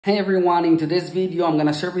Hey everyone, in today's video I'm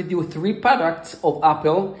gonna share with you 3 products of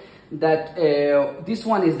Apple that this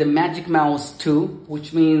one is the Magic Mouse 2,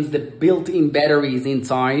 which means the built-in battery is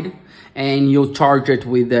inside and you charge it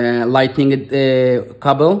with a lightning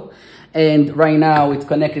cable. And right now it's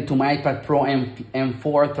connected to my iPad Pro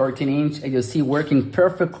M4 13-inch and you see working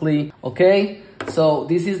perfectly. Okay, so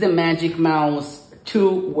this is the Magic Mouse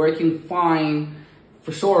 2 working fine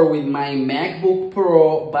for sure with my MacBook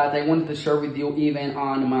Pro, but I wanted to share with you even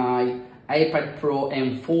on my iPad Pro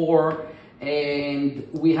M4. And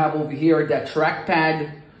we have over here that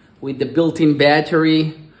Trackpad with the built-in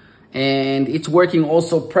battery, and it's working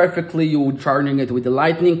also perfectly. You're charging it with the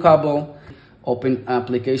lightning cable, open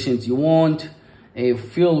applications you want. It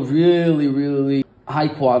feel really high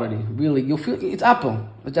quality. Really, you feel it's Apple.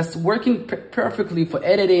 It's just working perfectly for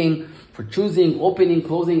editing, for choosing, opening,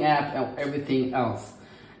 closing app, and everything else.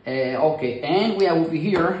 Okay, and we have over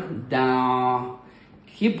here the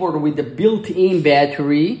keyboard with the built-in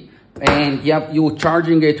battery, and you're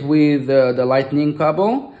charging it with the lightning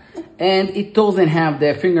cable, and it doesn't have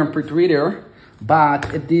the fingerprint reader,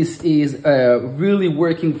 but this is really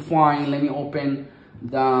working fine. Let me open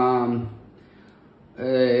the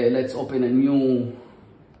let's open a new,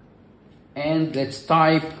 and let's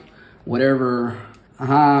type whatever.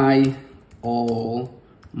 Hi all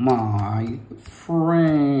my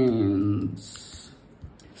friends.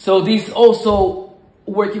 So this also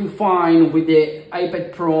working fine with the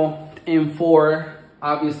iPad Pro M4.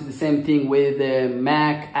 Obviously the same thing with the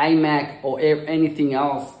Mac, iMac, or anything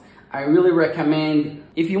else. I really recommend,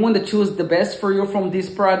 if you want to choose the best for you from these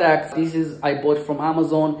products, this is I bought from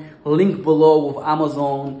Amazon. Link below with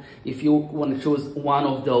Amazon if you want to choose one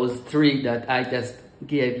of those 3 that I just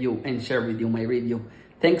gave you and share with you my review.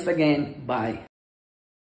 Thanks again. Bye.